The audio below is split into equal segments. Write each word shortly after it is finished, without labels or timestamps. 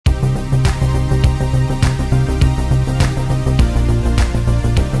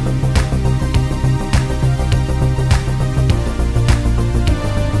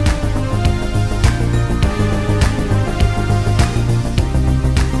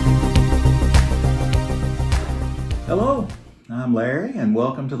I'm Larry, and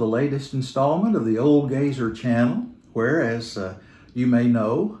welcome to the latest installment of the Old Gazer channel, where, as you may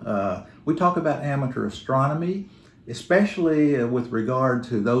know, we talk about amateur astronomy, especially with regard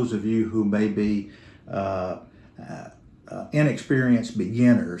to those of you who may be inexperienced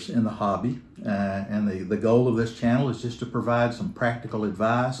beginners in the hobby. And the goal of this channel is just to provide some practical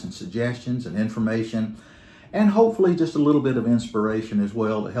advice and suggestions and information, and hopefully just a little bit of inspiration as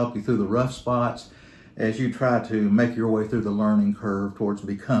well to help you through the rough spots as you try to make your way through the learning curve towards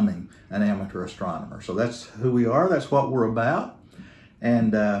becoming an amateur astronomer. So that's who we are, that's what we're about.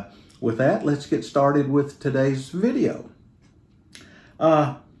 And with that, let's get started with today's video.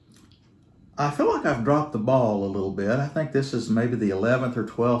 I feel like I've dropped the ball a little bit. I think this is maybe the 11th or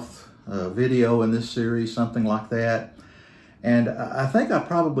 12th video in this series, something like that. And I think I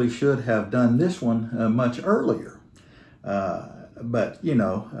probably should have done this one much earlier. But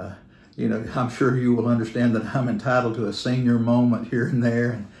I'm sure you will understand that I'm entitled to a senior moment here and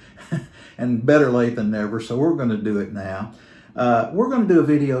there, and better late than never, so we're going to do it now. We're going to do a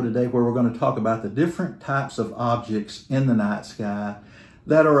video today where we're going to talk about the different types of objects in the night sky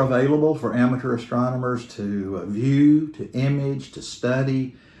that are available for amateur astronomers to view, to image, to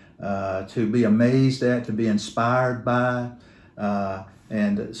study, to be amazed at, to be inspired by.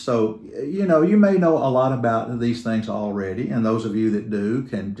 And so, you may know a lot about these things already, and those of you that do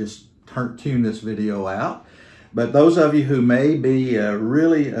can just tune this video out. But those of you who may be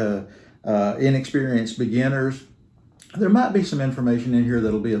really inexperienced beginners, there might be some information in here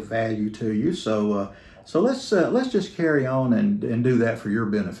that'll be of value to you. So let's just carry on and do that for your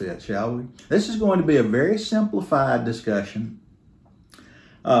benefit, shall we? This is going to be a very simplified discussion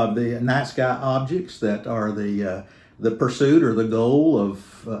of the night sky objects that are the pursuit or the goal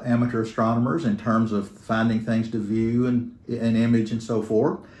of amateur astronomers in terms of finding things to view and image and so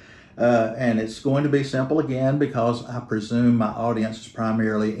forth. And it's going to be simple again because I presume my audience is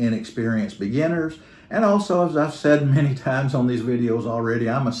primarily inexperienced beginners. And also, as I've said many times on these videos already,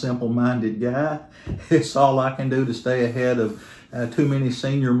 I'm a simple-minded guy. It's all I can do to stay ahead of too many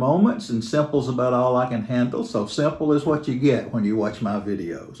senior moments, and simple's about all I can handle. So simple is what you get when you watch my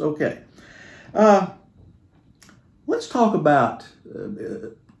videos. Okay. Let's talk about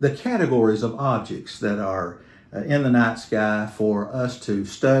the categories of objects that are in the night sky for us to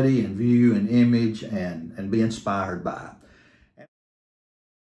study and view and image and be inspired by.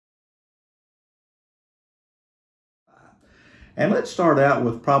 And let's start out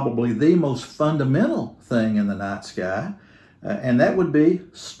with probably the most fundamental thing in the night sky, and that would be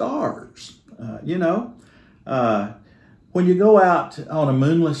stars. When you go out on a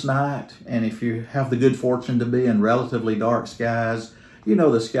moonless night, and if you have the good fortune to be in relatively dark skies,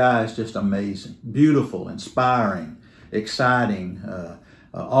 the sky is just amazing, beautiful, inspiring, exciting,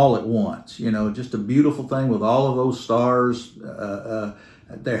 all at once. Just a beautiful thing with all of those stars.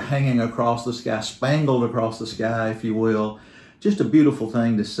 They're hanging across the sky, spangled across the sky, if you will. Just a beautiful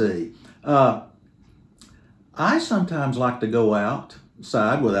thing to see. I sometimes like to go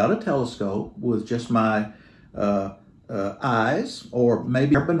outside without a telescope with just my eyes or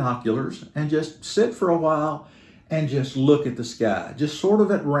maybe binoculars and just sit for a while and just look at the sky, just sort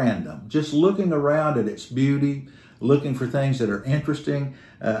of at random, just looking around at its beauty, looking for things that are interesting.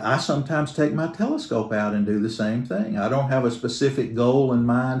 I sometimes take my telescope out and do the same thing. I don't have a specific goal in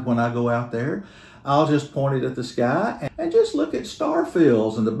mind when I go out there. I'll just point it at the sky and just look at star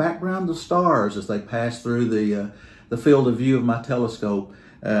fields and the background of stars as they pass through the field of view of my telescope.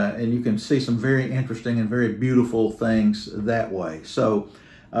 And you can see some very interesting and very beautiful things that way. So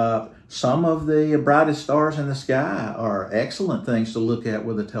some of the brightest stars in the sky are excellent things to look at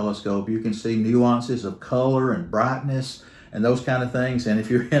with a telescope. You can see nuances of color and brightness and those kind of things. And if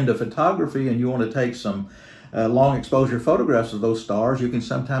you're into photography and you want to take some long exposure photographs of those stars, you can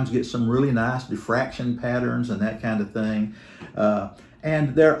sometimes get some really nice diffraction patterns and that kind of thing.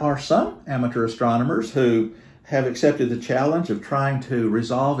 And there are some amateur astronomers who have accepted the challenge of trying to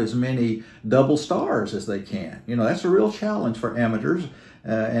resolve as many double stars as they can. That's a real challenge for amateurs,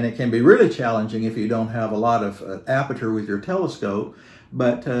 and it can be really challenging if you don't have a lot of aperture with your telescope.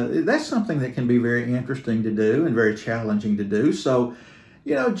 But that's something that can be very interesting to do and very challenging to do. So,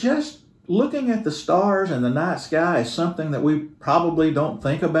 just looking at the stars and the night sky is something that we probably don't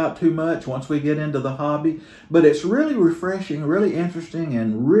think about too much once we get into the hobby, but it's really refreshing, really interesting,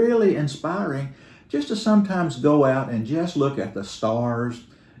 and really inspiring just to sometimes go out and just look at the stars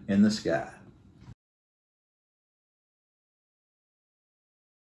in the sky.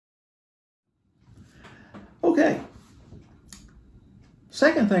 Okay.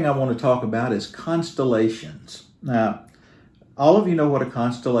 Second thing I want to talk about is constellations. Now, all of you know what a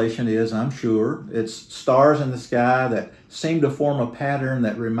constellation is, I'm sure. It's stars in the sky that seem to form a pattern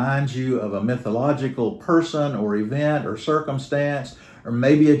that reminds you of a mythological person or event or circumstance, or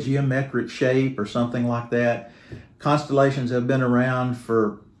maybe a geometric shape or something like that. Constellations have been around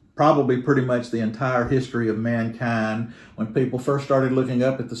for probably pretty much the entire history of mankind. When people first started looking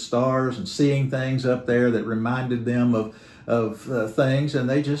up at the stars and seeing things up there that reminded them of things, and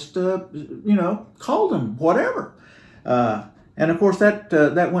they just, called them whatever. And of course,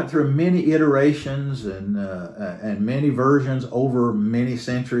 that went through many iterations and many versions over many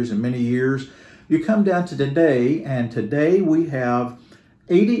centuries and many years. You come down to today, and today we have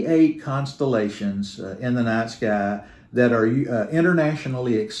 88 constellations in the night sky that are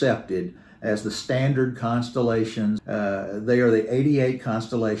internationally accepted as the standard constellations. They are the 88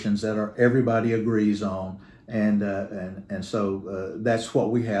 constellations that everybody agrees on, and so that's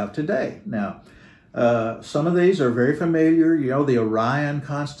what we have today. Now, some of these are very familiar. You know, the Orion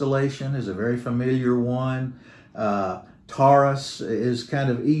constellation is a very familiar one. Taurus is kind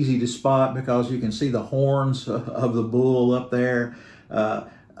of easy to spot because you can see the horns of the bull up there.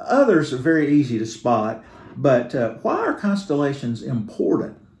 Others are very easy to spot. But why are constellations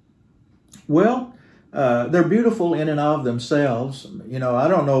important? Well, they're beautiful in and of themselves. You know, I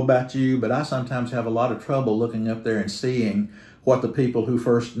don't know about you, but I sometimes have a lot of trouble looking up there and seeing what the people who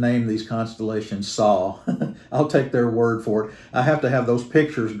first named these constellations saw. I'll take their word for it. I have to have those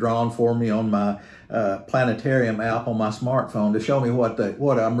pictures drawn for me on my planetarium app on my smartphone to show me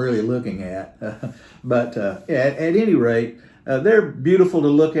what I'm really looking at. But at any rate, they're beautiful to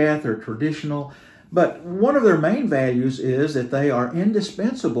look at. They're traditional. But one of their main values is that they are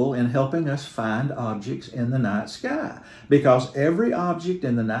indispensable in helping us find objects in the night sky, because every object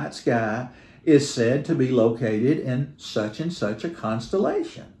in the night sky is said to be located in such and such a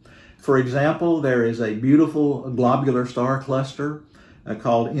constellation. For example, there is a beautiful globular star cluster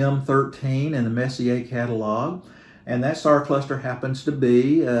called M13 in the Messier catalog, and that star cluster happens to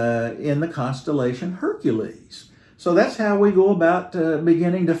be in the constellation Hercules. So that's how we go about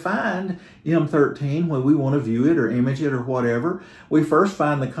beginning to find M13 when we want to view it or image it or whatever. We first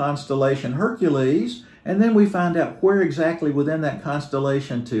find the constellation Hercules, and then we find out where exactly within that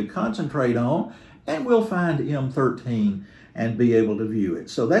constellation to concentrate on, and we'll find M13 and be able to view it.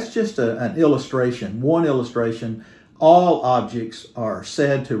 So that's just an illustration, one illustration. All objects are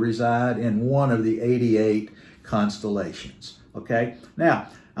said to reside in one of the 88 constellations. Okay? Now,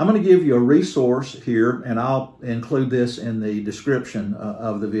 I'm going to give you a resource here, and I'll include this in the description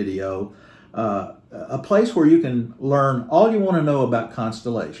of the video, a place where you can learn all you want to know about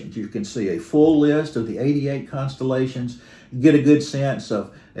constellations. You can see a full list of the 88 constellations, get a good sense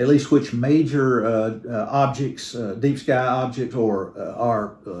of at least which major objects, deep sky objects,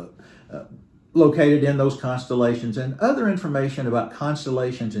 are located in those constellations, and other information about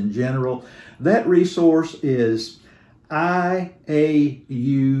constellations in general. That resource is IAU.org.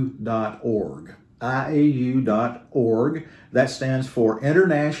 IAU.org. That stands for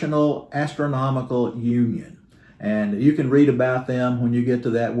International Astronomical Union. And you can read about them when you get to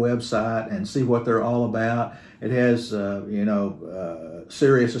that website and see what they're all about. It has,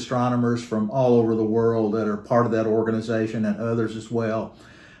 serious astronomers from all over the world that are part of that organization, and others as well.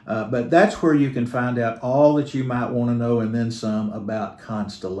 But that's where you can find out all that you might want to know, and then some, about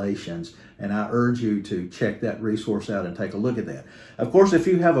constellations. And I urge you to check that resource out and take a look at that. Of course, if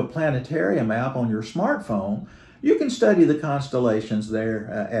you have a planetarium app on your smartphone, you can study the constellations there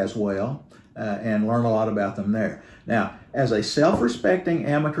as well and learn a lot about them there. Now, as a self-respecting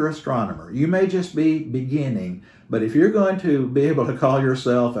amateur astronomer, you may just be beginning, but if you're going to be able to call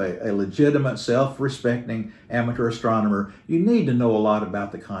yourself a legitimate, self-respecting amateur astronomer, you need to know a lot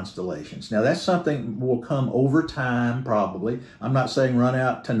about the constellations. Now, that's something will come over time, probably. I'm not saying run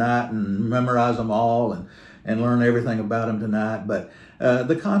out tonight and memorize them all and learn everything about them tonight, but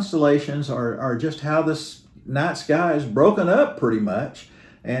the constellations are just how this night sky is broken up pretty much.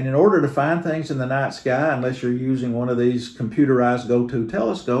 And in order to find things in the night sky, unless you're using one of these computerized go-to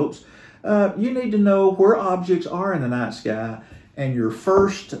telescopes, you need to know where objects are in the night sky, and your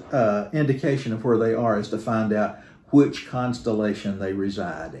first indication of where they are is to find out which constellation they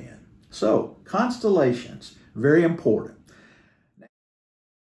reside in. So, constellations, very important.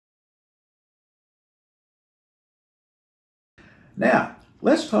 Now,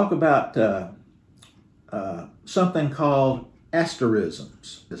 let's talk about something called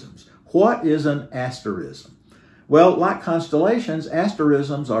asterisms. What is an asterism? Well, like constellations,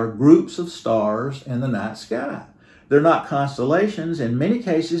 asterisms are groups of stars in the night sky. They're not constellations. In many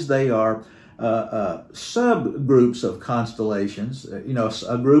cases, they are subgroups of constellations,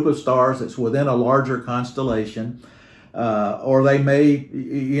 a group of stars that's within a larger constellation. or they may,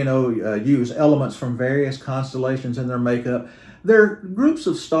 use elements from various constellations in their makeup. They're groups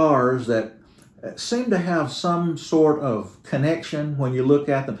of stars that seem to have some sort of connection when you look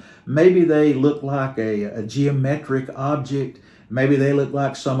at them. Maybe they look like a geometric object. Maybe they look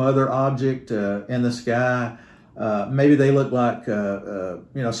like some other object in the sky. Maybe they look like,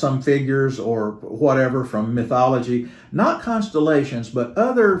 some figures or whatever from mythology. Not constellations, but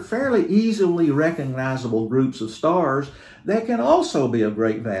other fairly easily recognizable groups of stars that can also be of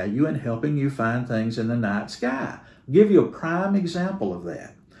great value in helping you find things in the night sky. I'll give you a prime example of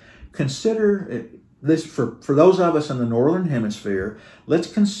that. Consider this, for those of us in the Northern Hemisphere,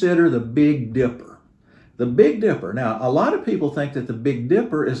 let's consider the Big Dipper. The Big Dipper. Now, a lot of people think that the Big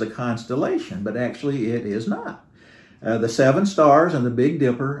Dipper is a constellation, but actually it is not. The 7 stars in the Big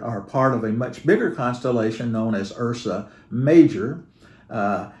Dipper are part of a much bigger constellation known as Ursa Major.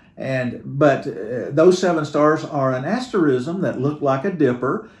 But those 7 stars are an asterism that look like a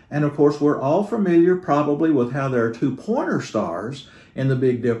dipper. And of course, we're all familiar probably with how there are 2 pointer stars in the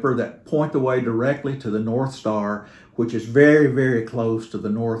Big Dipper that point the way directly to the North Star, which is very, very close to the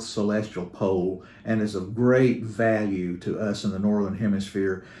North Celestial Pole and is of great value to us in the Northern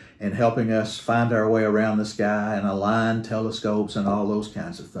Hemisphere in helping us find our way around the sky and align telescopes and all those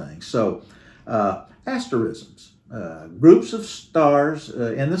kinds of things. So, asterisms, groups of stars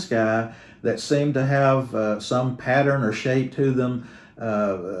in the sky that seem to have some pattern or shape to them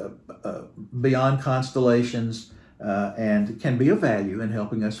beyond constellations, and can be of value in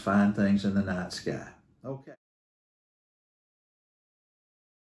helping us find things in the night sky. Okay.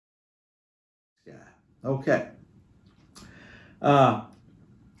 Okay.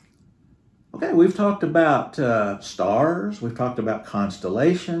 Okay, we've talked about stars, we've talked about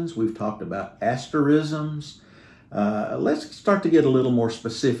constellations, we've talked about asterisms. Let's start to get a little more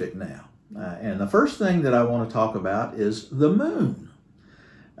specific now. And the first thing that I want to talk about is the moon.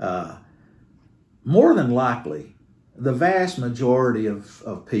 More than likely, the vast majority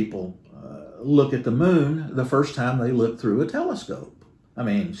of people look at the moon the first time they look through a telescope. I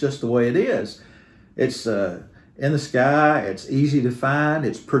mean, it's just the way it is. It's in the sky, it's easy to find,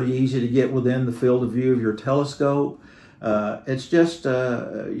 it's pretty easy to get within the field of view of your telescope. It's just,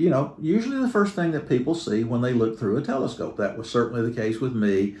 usually the first thing that people see when they look through a telescope. That was certainly the case with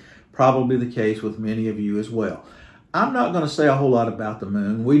me, probably the case with many of you as well. I'm not going to say a whole lot about the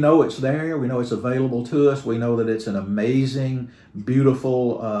moon. We know it's there. We know it's available to us. We know that it's an amazing,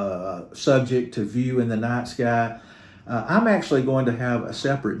 beautiful subject to view in the night sky. I'm actually going to have a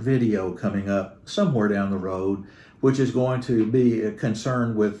separate video coming up somewhere down the road, which is going to be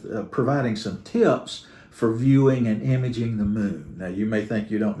concerned with providing some tips for viewing and imaging the moon. Now, you may think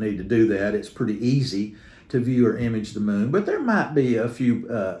you don't need to do that. It's pretty easy to view or image the moon, but there might be a few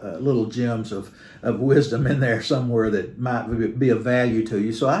little gems of wisdom in there somewhere that might be of value to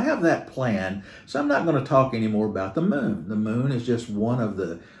you. So I have that planned. So I'm not going to talk anymore about the moon. The moon is just one of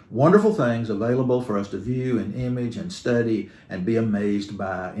the wonderful things available for us to view and image and study and be amazed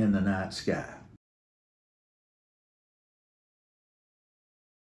by in the night sky.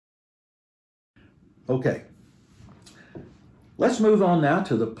 Okay, let's move on now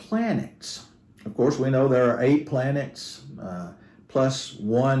to the planets. Of course, we know there are 8 planets, plus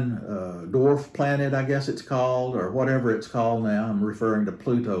one dwarf planet, I guess it's called, or whatever it's called now. I'm referring to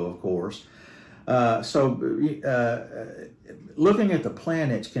Pluto, of course. Looking at the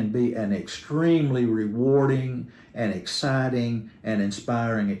planets can be an extremely rewarding and exciting and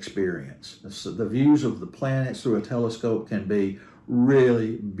inspiring experience. So the views of the planets through a telescope can be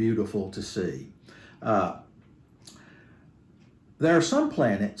really beautiful to see. There are some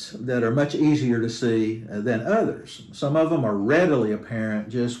planets that are much easier to see than others. Some of them are readily apparent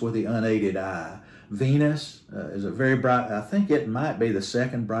just with the unaided eye. Venus is a very bright, I think it might be the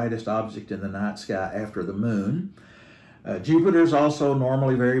second brightest object in the night sky after the moon. Jupiter is also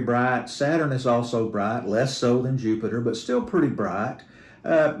normally very bright. Saturn is also bright, less so than Jupiter, but still pretty bright.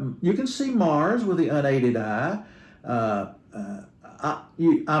 You can see Mars with the unaided eye.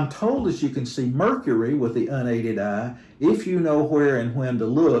 I'm told that you can see Mercury with the unaided eye if you know where and when to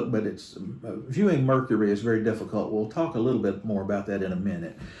look, but viewing Mercury is very difficult. We'll talk a little bit more about that in a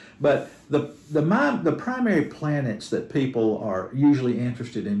minute. But the primary planets that people are usually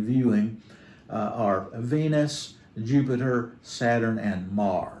interested in viewing are Venus, Jupiter, Saturn, and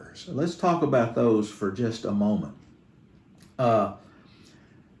Mars. Let's talk about those for just a moment.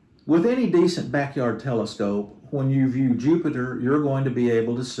 With any decent backyard telescope, when you view Jupiter, you're going to be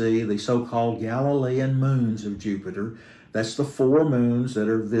able to see the so-called Galilean moons of Jupiter. That's the 4 moons that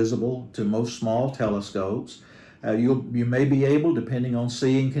are visible to most small telescopes. You may be able, depending on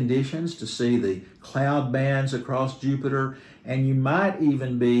seeing conditions, to see the cloud bands across Jupiter, and you might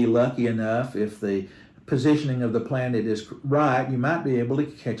even be lucky enough, if the positioning of the planet is right, you might be able to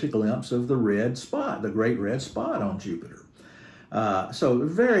catch a glimpse of the red spot, the great red spot on Jupiter. So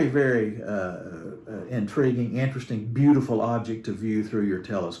very, very intriguing, interesting, beautiful object to view through your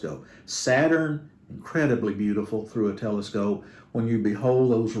telescope. Saturn, incredibly beautiful through a telescope when you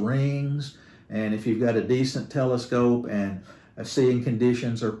behold those rings. And if you've got a decent telescope and seeing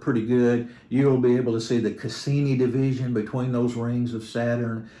conditions are pretty good, you'll be able to see the Cassini division between those rings of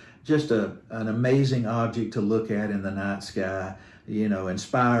Saturn. Just an amazing object to look at in the night sky, you know,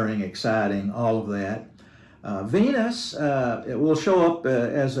 inspiring, exciting, all of that. Venus, it will show up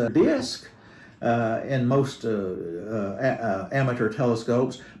as a disk in most amateur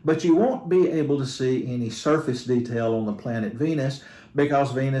telescopes, but you won't be able to see any surface detail on the planet Venus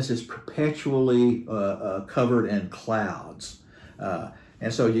because Venus is perpetually covered in clouds.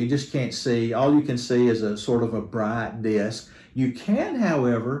 And so you just can't see, all you can see is a sort of a bright disk. You can,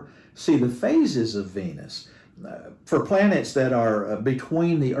 however, see the phases of Venus. For planets that are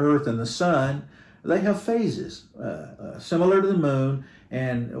between the Earth and the Sun, they have phases, similar to the Moon.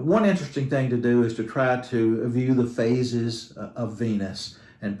 And one interesting thing to do is to try to view the phases of Venus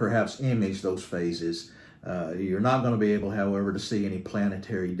and perhaps image those phases. You're not going to be able, however, to see any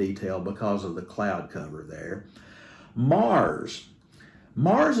planetary detail because of the cloud cover there. Mars.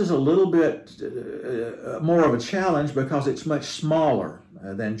 Mars is a little bit more of a challenge because it's much smaller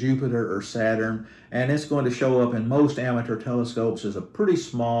than Jupiter or Saturn, and it's going to show up in most amateur telescopes as a pretty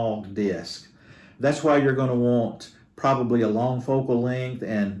small disk. That's why you're going to want probably a long focal length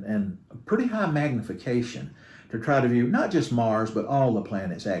and a pretty high magnification to try to view not just Mars, but all the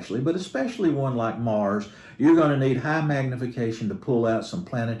planets actually, but especially one like Mars. You're going to need high magnification to pull out some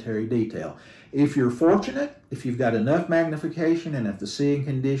planetary detail. If you're fortunate, if you've got enough magnification and if the seeing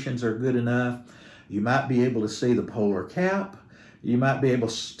conditions are good enough, you might be able to see the polar cap. You might be able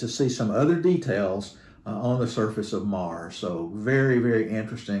to see some other details on the surface of Mars. So very, very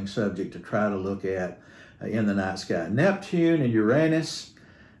interesting subject to try to look at in the night sky. Neptune and Uranus,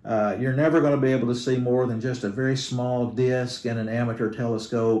 you're never going to be able to see more than just a very small disk in an amateur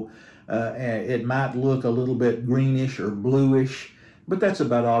telescope. It might look a little bit greenish or bluish, but that's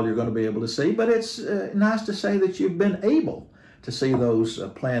about all you're going to be able to see. But it's nice to say that you've been able to see those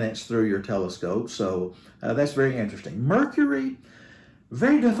planets through your telescope. So that's very interesting. Mercury,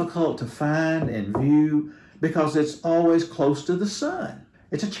 very difficult to find and view because it's always close to the sun.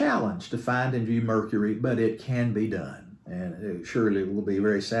 It's a challenge to find and view Mercury, but it can be done. And it surely will be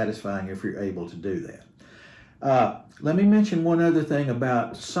very satisfying if you're able to do that. Let me mention one other thing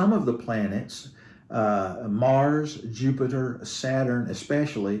about some of the planets, Mars, Jupiter, Saturn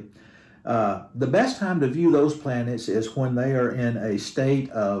especially. The best time to view those planets is when they are in a state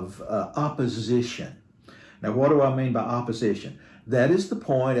of opposition. Now, what do I mean by opposition? That is the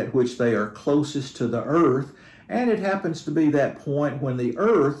point at which they are closest to the Earth, and it happens to be that point when the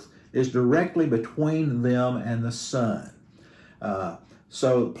Earth is directly between them and the Sun.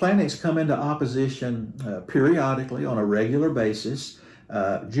 So planets come into opposition periodically on a regular basis.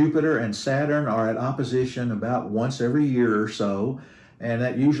 Jupiter and Saturn are at opposition about once every year or so, and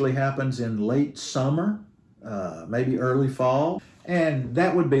that usually happens in late summer, maybe early fall. And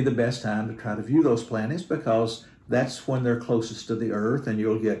that would be the best time to try to view those planets because that's when they're closest to the Earth, and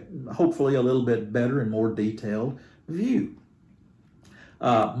you'll get hopefully a little bit better and more detailed view.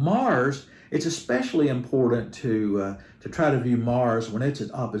 Mars, it's especially important to try to view Mars when it's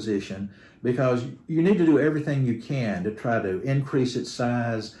in opposition because you need to do everything you can to try to increase its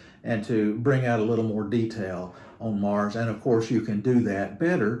size and to bring out a little more detail on Mars. And of course, you can do that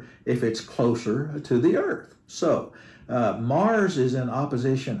better if it's closer to the Earth. So Mars is in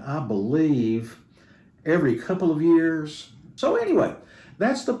opposition, I believe, every couple of years. So anyway,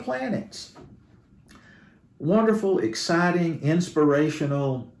 that's the planets. Wonderful, exciting,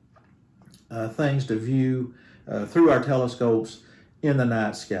 inspirational things to view through our telescopes in the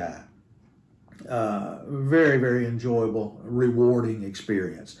night sky. Very, very enjoyable, rewarding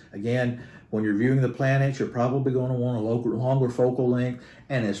experience. Again, when you're viewing the planets, you're probably going to want a longer focal length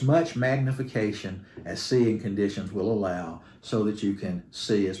and as much magnification as seeing conditions will allow so that you can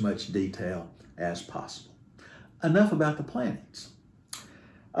see as much detail as possible. Enough about the planets.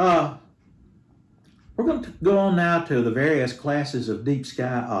 We're going to go on now to the various classes of deep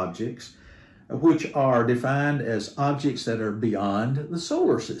sky objects, which are defined as objects that are beyond the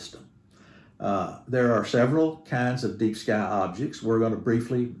solar system. There are several kinds of deep sky objects. We're going to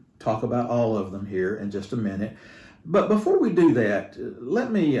briefly talk about all of them here in just a minute. But before we do that,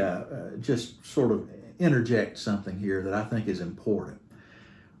 let me just sort of interject something here that I think is important.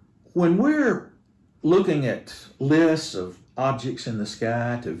 When we're looking at lists of objects in the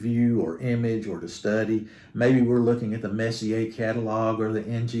sky to view or image or to study, maybe we're looking at the Messier catalog or the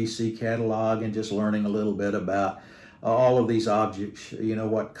NGC catalog and just learning a little bit about all of these objects, you know,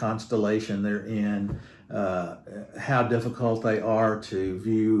 what constellation they're in, how difficult they are to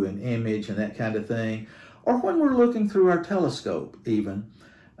view and image and that kind of thing. Or when we're looking through our telescope even,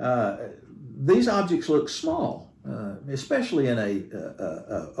 these objects look small, especially in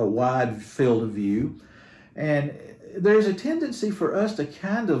a wide field of view. And there's a tendency for us to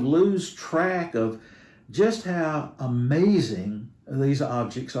kind of lose track of just how amazing these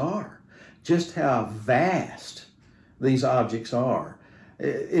objects are, just how vast these objects are.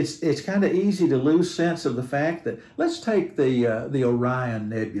 It's kind of easy to lose sense of the fact that, let's take the Orion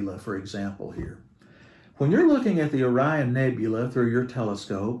Nebula, for example, here. When you're looking at the Orion Nebula through your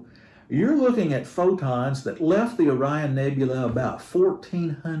telescope, you're looking at photons that left the Orion Nebula about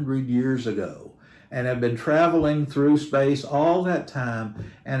 1,400 years ago and have been traveling through space all that time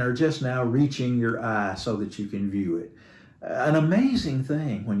and are just now reaching your eye so that you can view it. An amazing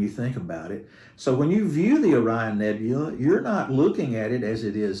thing when you think about it. So when you view the Orion Nebula, you're not looking at it as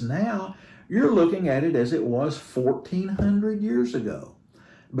it is now, you're looking at it as it was 1,400 years ago,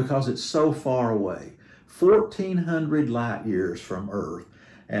 because it's so far away. 1,400 light years from Earth.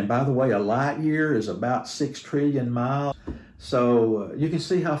 And by the way, a light year is about 6 trillion miles. So you can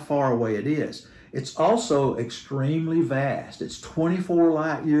see how far away it is. It's also extremely vast. It's 24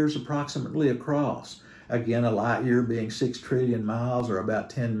 light years approximately across. Again, a light year being 6 trillion miles, or about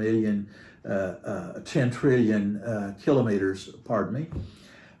 10 trillion kilometers, pardon me.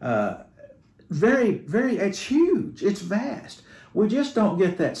 It's huge, it's vast. We just don't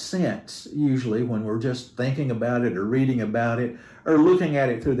get that sense usually when we're just thinking about it or reading about it or looking at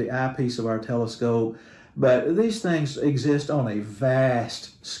it through the eyepiece of our telescope. But these things exist on a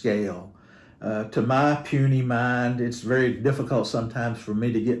vast scale. To my puny mind, it's very difficult sometimes for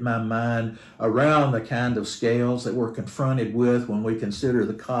me to get my mind around the kind of scales that we're confronted with when we consider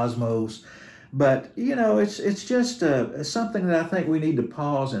the cosmos. But, you know, it's just something that I think we need to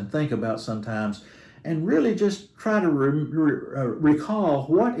pause and think about sometimes and really just try to recall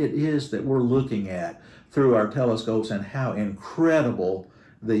what it is that we're looking at through our telescopes and how incredible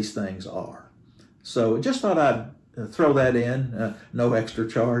these things are. So just thought I'd throw that in, no extra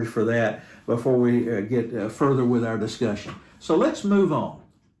charge for that, before we get further with our discussion. So let's move on.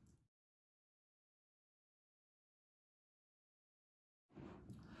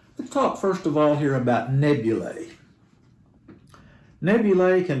 Let's talk first of all here about nebulae.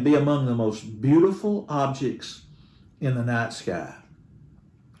 Nebulae can be among the most beautiful objects in the night sky.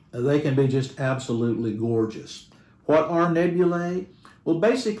 They can be just absolutely gorgeous. What are nebulae? Well,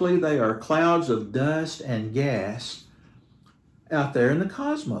 basically they are clouds of dust and gas out there in the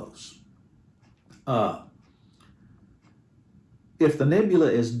cosmos. If the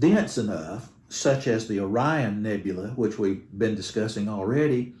nebula is dense enough, such as the Orion Nebula, which we've been discussing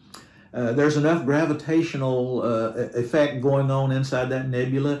already, there's enough gravitational effect going on inside that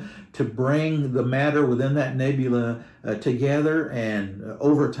nebula to bring the matter within that nebula together, and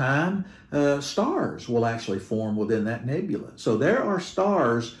over time, stars will actually form within that nebula. So there are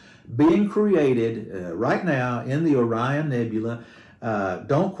stars being created right now in the Orion Nebula.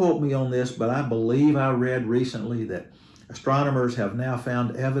 Don't quote me on this, but I believe I read recently that astronomers have now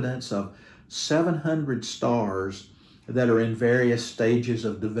found evidence of 700 stars that are in various stages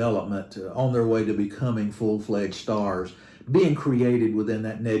of development on their way to becoming full-fledged stars being created within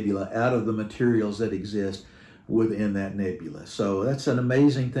that nebula out of the materials that exist within that nebula. So that's an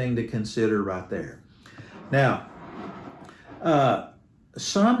amazing thing to consider right there. Now,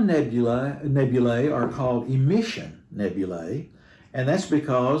 some nebulae are called emission nebulae, and that's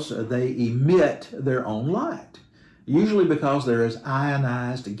because they emit their own light, usually because there is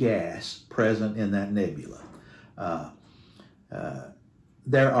ionized gas present in that nebula.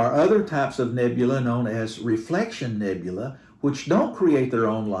 There are other types of nebula known as reflection nebula, which don't create their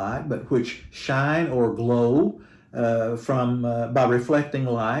own light, but which shine or glow by reflecting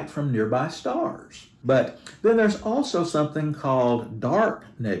light from nearby stars. But then there's also something called dark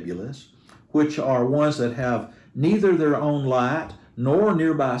nebulas, which are ones that have neither their own light nor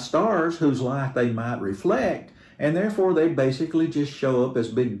nearby stars whose light they might reflect, and therefore they basically just show up as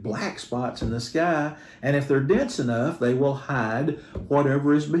big black spots in the sky, and if they're dense enough, they will hide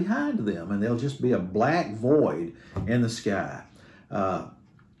whatever is behind them, and they'll just be a black void in the sky.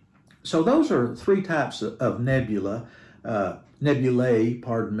 So those are three types of nebulae,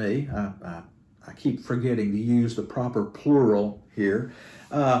 pardon me. I keep forgetting to use the proper plural here.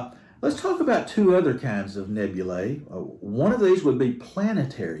 Let's talk about two other kinds of nebulae. One of these would be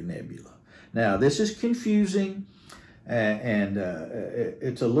planetary nebula. Now, this is confusing, and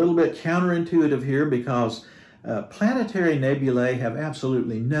it's a little bit counterintuitive here because planetary nebulae have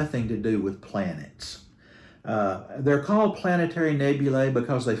absolutely nothing to do with planets. They're called planetary nebulae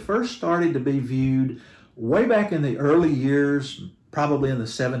because they first started to be viewed way back in the early years, probably in the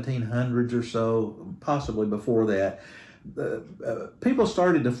 1700s or so, possibly before that. People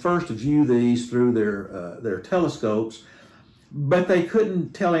started to first view these through their telescopes, but they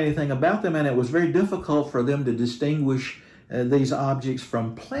couldn't tell anything about them, and it was very difficult for them to distinguish these objects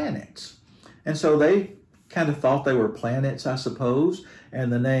from planets. And so they kind of thought they were planets, I suppose,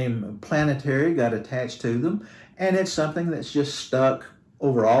 and the name planetary got attached to them, and it's something that's just stuck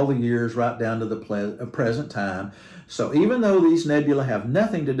over all the years right down to the present time. So even though these nebulae have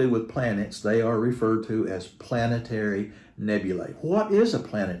nothing to do with planets, they are referred to as planetary nebulae. What is a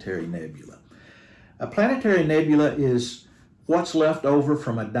planetary nebula? A planetary nebula is what's left over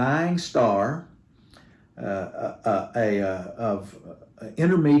from a dying star of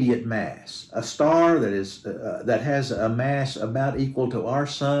intermediate mass. A star that has a mass about equal to our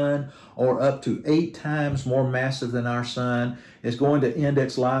sun or up to 8 times more massive than our sun is going to end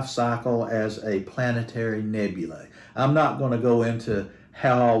its life cycle as a planetary nebula. I'm not going to go into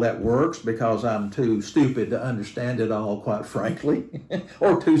how all that works because I'm too stupid to understand it all, quite frankly,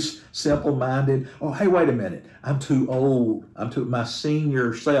 or too simple-minded. Oh, hey, wait a minute. I'm too old. My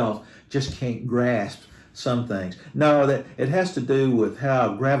senior self just can't grasp some things. No, that it has to do with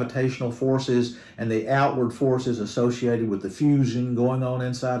how gravitational forces and the outward forces associated with the fusion going on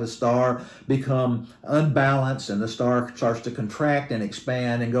inside a star become unbalanced, and the star starts to contract and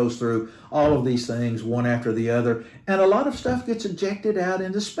expand and goes through all of these things one after the other, and a lot of stuff gets ejected out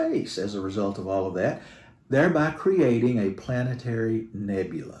into space as a result of all of that, thereby creating a planetary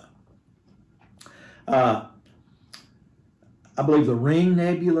nebula. I believe the Ring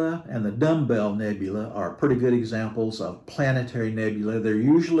Nebula and the Dumbbell Nebula are pretty good examples of planetary nebula. They're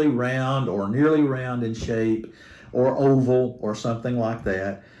usually round or nearly round in shape, or oval or something like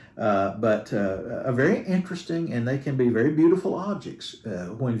that, but very interesting, and they can be very beautiful objects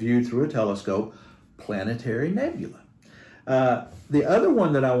when viewed through a telescope, planetary nebula. The other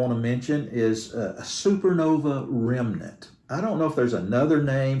one that I want to mention is a supernova remnant. I don't know if there's another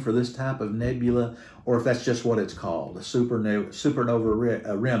name for this type of nebula or if that's just what it's called, a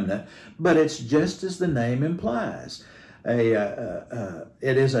supernova remnant, but it's just as the name implies. It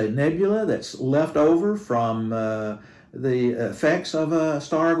is a nebula that's left over from the effects of a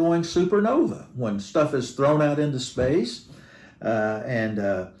star going supernova. When stuff is thrown out into space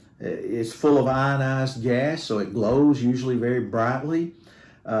and it's full of ionized gas, so it glows usually very brightly.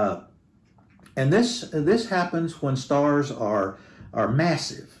 And this happens when stars are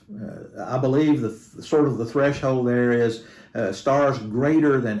massive. I believe the threshold there is stars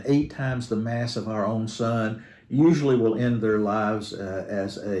greater than 8 times the mass of our own sun usually will end their lives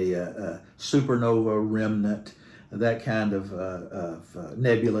as a supernova remnant, that kind of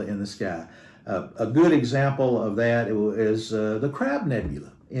nebula in the sky. A good example of that is the Crab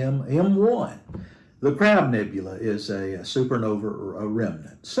Nebula, M1. The Crab Nebula is a supernova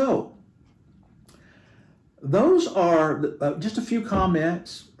remnant. So, those are just a few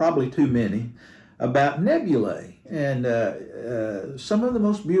comments, probably too many, about nebulae and some of the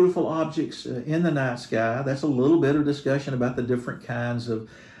most beautiful objects in the night sky. That's a little bit of discussion about the different kinds of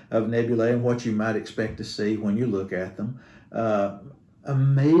nebulae and what you might expect to see when you look at them.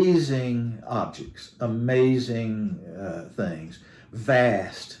 Amazing objects, amazing things,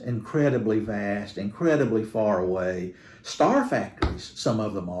 vast, incredibly far away. Star factories, some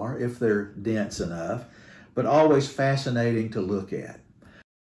of them are, if they're dense enough, but always fascinating to look at.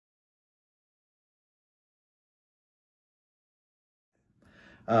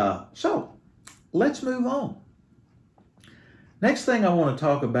 So, let's move on. Next thing I want to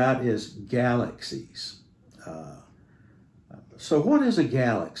talk about is galaxies. So what is a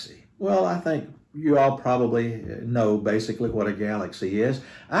galaxy? Well, I think you all probably know basically what a galaxy is.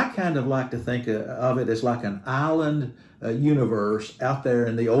 I kind of like to think of it as like an island universe out there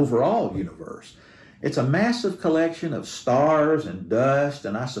in the overall universe. It's a massive collection of stars and dust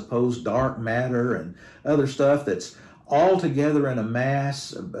and I suppose dark matter and other stuff that's all together in a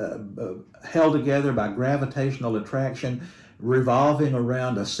mass held together by gravitational attraction revolving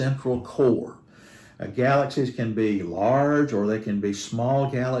around a central core. Galaxies can be large or they can be small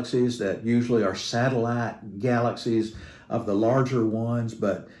galaxies that usually are satellite galaxies of the larger ones,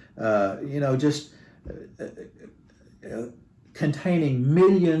 but just containing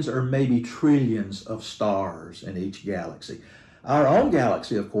millions or maybe trillions of stars in each galaxy. Our own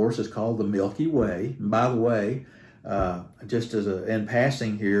galaxy, of course, is called the Milky Way. And by the way, just as in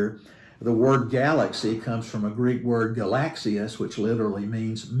passing here, the word galaxy comes from a Greek word galaxias, which literally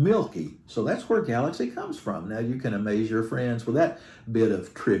means milky. So that's where galaxy comes from. Now you can amaze your friends with that bit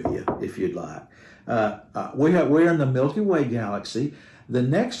of trivia if you'd like. We're in the Milky Way galaxy. The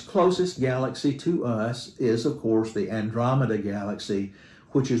next closest galaxy to us is, of course, the Andromeda galaxy,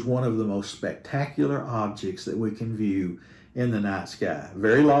 which is one of the most spectacular objects that we can view in the night sky.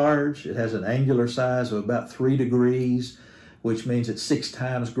 Very large. It has an angular size of about 3 degrees, which means it's 6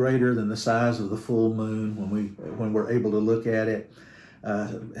 times greater than the size of the full moon when we're able to look at it.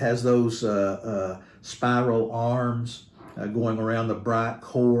 Has those spiral arms going around the bright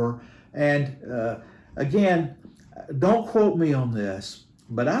core. And again, don't quote me on this,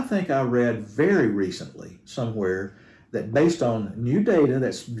 but I think I read very recently somewhere that based on new data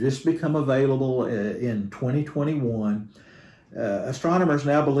that's just become available in 2021, astronomers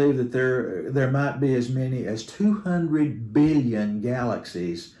now believe that there might be as many as 200 billion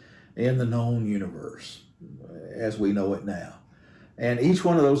galaxies in the known universe as we know it now. And each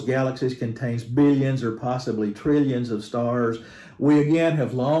one of those galaxies contains billions or possibly trillions of stars. We again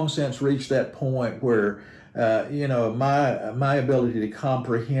have long since reached that point where my ability to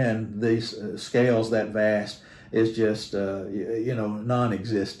comprehend these scales that vast is just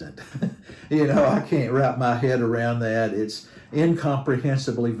non-existent. I can't wrap my head around that. It's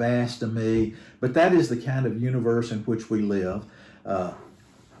incomprehensibly vast to me, but that is the kind of universe in which we live.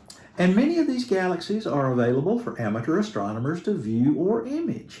 And many of these galaxies are available for amateur astronomers to view or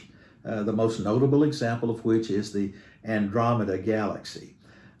image. The most notable example of which is the Andromeda galaxy.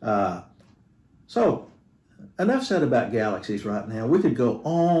 So, enough said about galaxies right now. We could go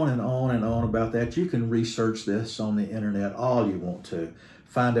on and on and on about that. You can research this on the internet all you want to.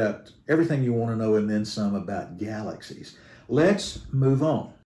 Find out everything you want to know and then some about galaxies. Let's move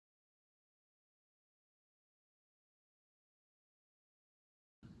on.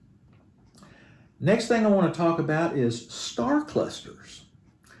 Next thing I want to talk about is star clusters.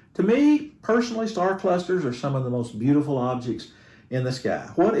 To me, personally, star clusters are some of the most beautiful objects in the sky.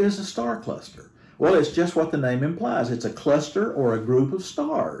 What is a star cluster? Well, it's just what the name implies. It's a cluster or a group of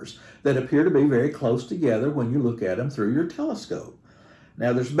stars that appear to be very close together when you look at them through your telescope.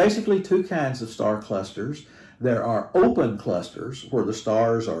 Now, there's basically 2 kinds of star clusters. There are open clusters where the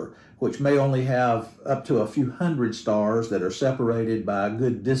stars are, which may only have up to a few hundred stars that are separated by a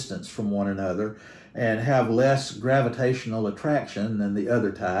good distance from one another and have less gravitational attraction than the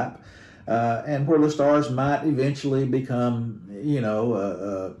other type. And where the stars might eventually become,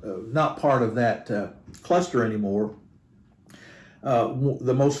 not part of that cluster anymore.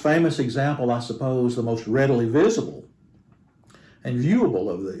 The most famous example, I suppose, the most readily visible and viewable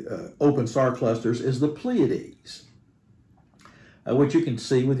of the open star clusters is the Pleiades, which you can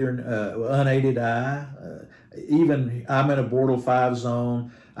see with your unaided eye. Even I'm in a Bortle 5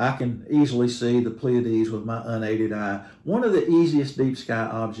 zone. I can easily see the Pleiades with my unaided eye. One of the easiest deep sky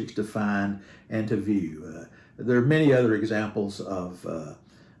objects to find and to view. There are many other examples of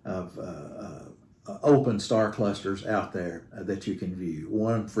open star clusters out there that you can view.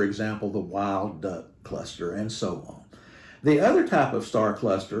 One, for example, the Wild Duck cluster, and so on. The other type of star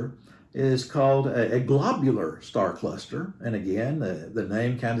cluster is called a globular star cluster. And again, the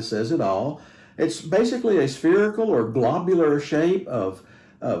name kind of says it all. It's basically a spherical or globular shape of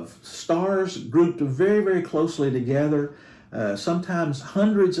stars grouped very, very closely together, sometimes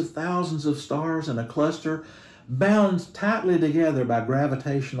hundreds of thousands of stars in a cluster, bound tightly together by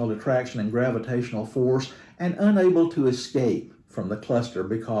gravitational attraction and gravitational force, and unable to escape from the cluster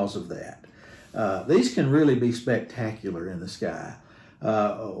because of that. These can really be spectacular in the sky.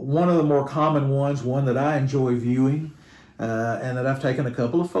 One of the more common ones, one that I enjoy viewing, and that I've taken a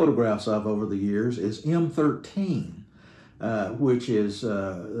couple of photographs of over the years, is M13. Which is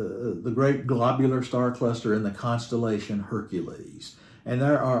the great globular star cluster in the constellation Hercules. And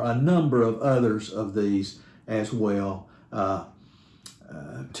there are a number of others of these as well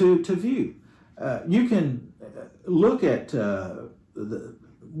to view. You can look at,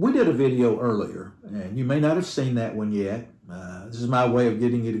 we did a video earlier, and you may not have seen that one yet. This is my way of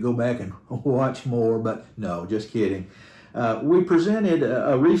getting you to go back and watch more, but no, just kidding. We presented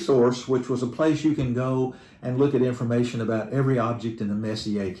a resource which was a place you can go and look at information about every object in the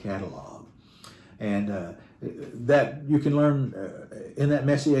Messier catalog. And that you can learn, in that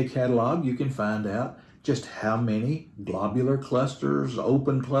Messier catalog, you can find out just how many globular clusters,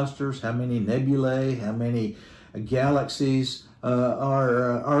 open clusters, how many nebulae, how many galaxies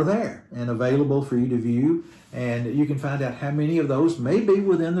are there and available for you to view. And you can find out how many of those may be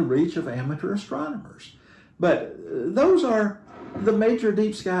within the reach of amateur astronomers. But those are the major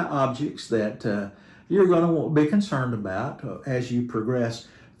deep sky objects that you're going to be concerned about as you progress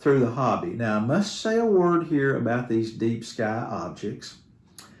through the hobby. Now, I must say a word here about these deep sky objects,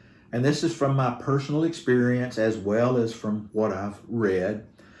 and this is from my personal experience as well as from what I've read.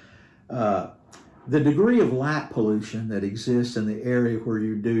 The degree of light pollution that exists in the area where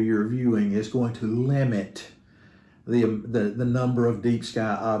you do your viewing is going to limit the number of deep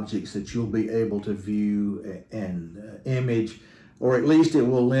sky objects that you'll be able to view and image, or at least it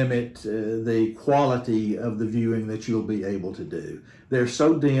will limit the quality of the viewing that you'll be able to do. They're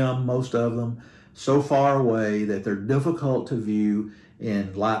so dim, most of them, so far away that they're difficult to view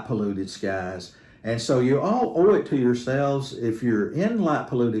in light polluted skies. And so you all owe it to yourselves, if you're in light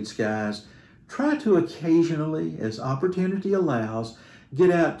polluted skies, try to occasionally, as opportunity allows,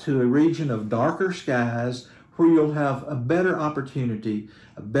 get out to a region of darker skies where you'll have a better opportunity,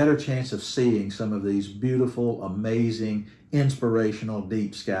 a better chance of seeing some of these beautiful, amazing, inspirational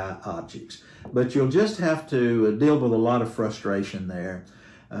deep sky objects. But you'll just have to deal with a lot of frustration there.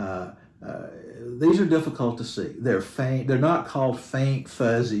 These are difficult to see. They're faint. They're not called faint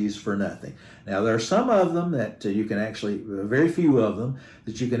fuzzies for nothing. Now, there are some of them that you can actually, very few of them,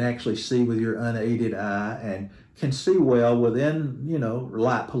 that you can actually see with your unaided eye and can see well within,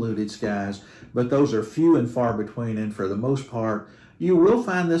 light polluted skies, but those are few and far between, and for the most part, you will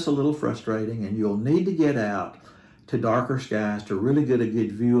find this a little frustrating, and you'll need to get out to darker skies to really get a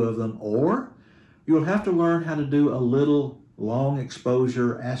good view of them, or you'll have to learn how to do a little long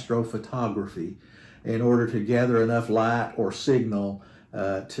exposure astrophotography in order to gather enough light or signal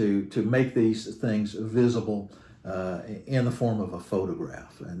to make these things visible in the form of a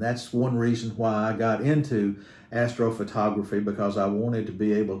photograph. And that's one reason why I got into astrophotography, because I wanted to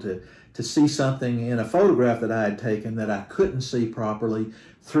be able to see something in a photograph that I had taken that I couldn't see properly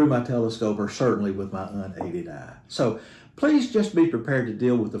through my telescope, or certainly with my unaided eye. So please just be prepared to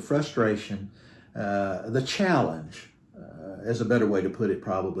deal with the frustration, the challenge, is a better way to put it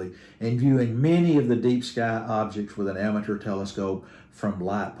probably, in viewing many of the deep sky objects with an amateur telescope from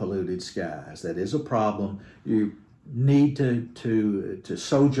light polluted skies. That is a problem. You need to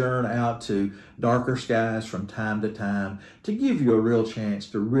sojourn out to darker skies from time to time to give you a real chance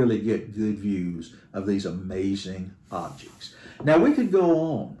to really get good views of these amazing objects. Now, we could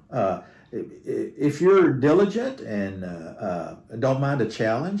go on. If you're diligent and don't mind a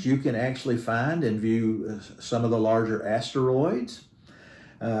challenge, you can actually find and view some of the larger asteroids.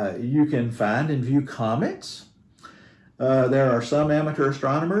 You can find and view comets. There are some amateur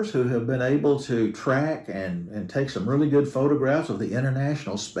astronomers who have been able to track and take some really good photographs of the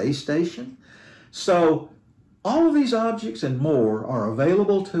International Space Station. So all of these objects and more are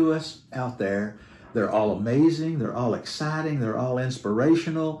available to us out there. They're all amazing, they're all exciting, they're all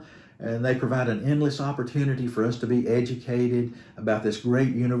inspirational, and they provide an endless opportunity for us to be educated about this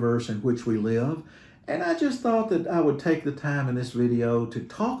great universe in which we live. And I just thought that I would take the time in this video to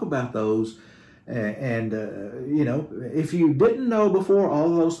talk about those. And if you didn't know before,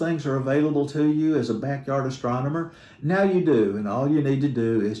 all those things are available to you as a backyard astronomer. Now you do, and all you need to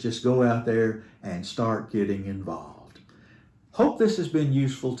do is just go out there and start getting involved. Hope this has been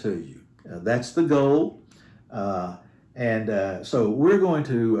useful to you. That's the goal. So we're going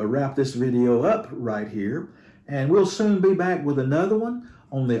to wrap this video up right here, and we'll soon be back with another one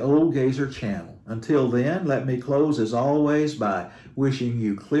on the Old Gazer channel. Until then, let me close as always by wishing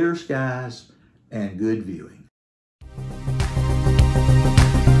you clear skies and good viewing.